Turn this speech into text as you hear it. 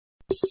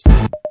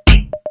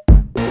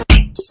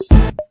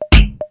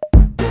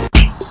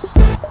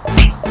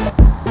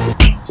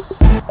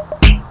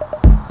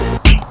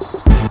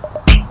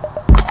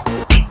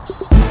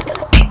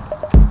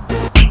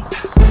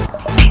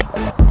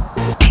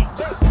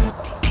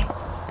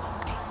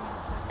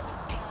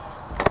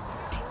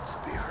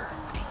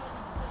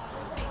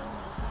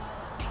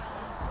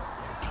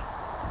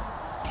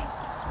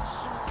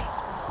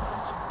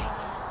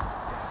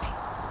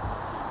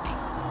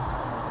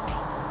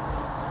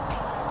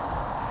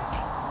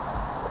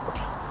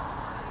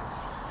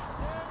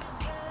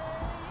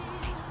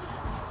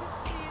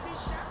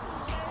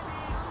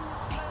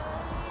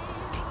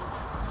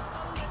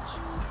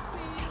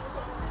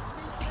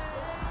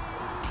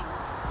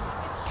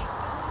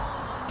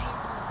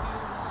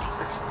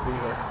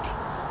Beaver.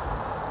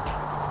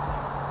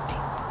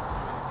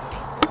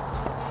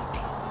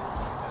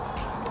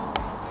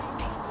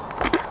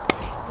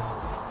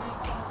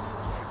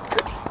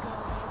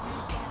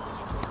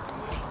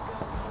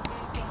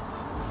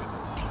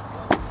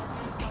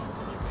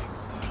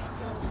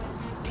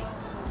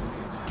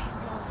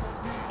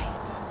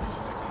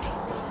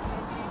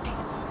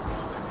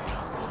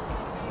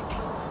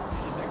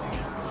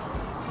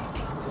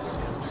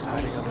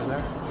 Hiding under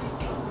there.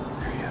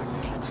 There he is.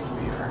 It's the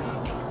Beaver.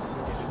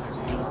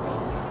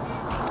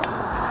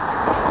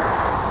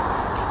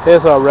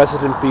 Here's our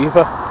resident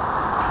Beaver.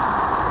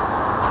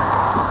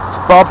 It's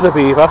Bob the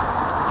Beaver.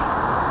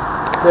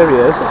 There he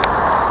is.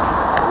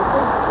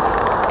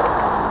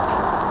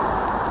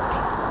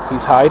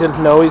 He's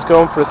hiding. No, he's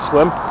going for a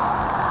swim.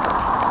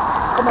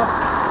 Come on.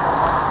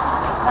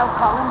 Now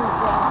Colin is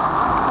there.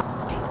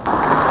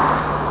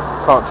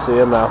 Can't see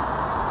him now.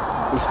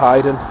 He's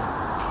hiding.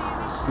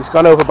 He's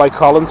gone over by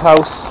Colin's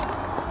house.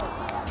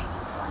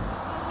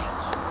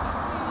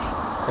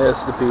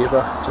 Here's the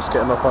Beaver, just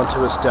getting up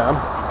onto his dam.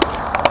 You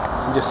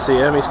can just see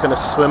him, he's going to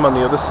swim on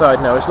the other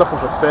side now. He's looking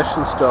for fish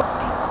and stuff.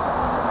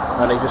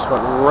 And he just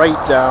went right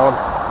down.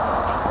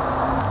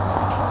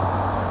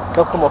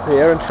 He'll come up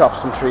here and chop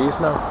some trees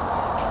now.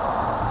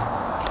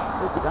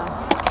 Where's the dam?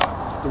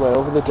 He went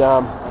over the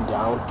dam and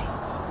down.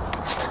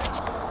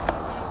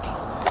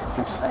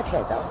 He's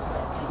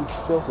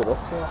filled it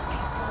up here.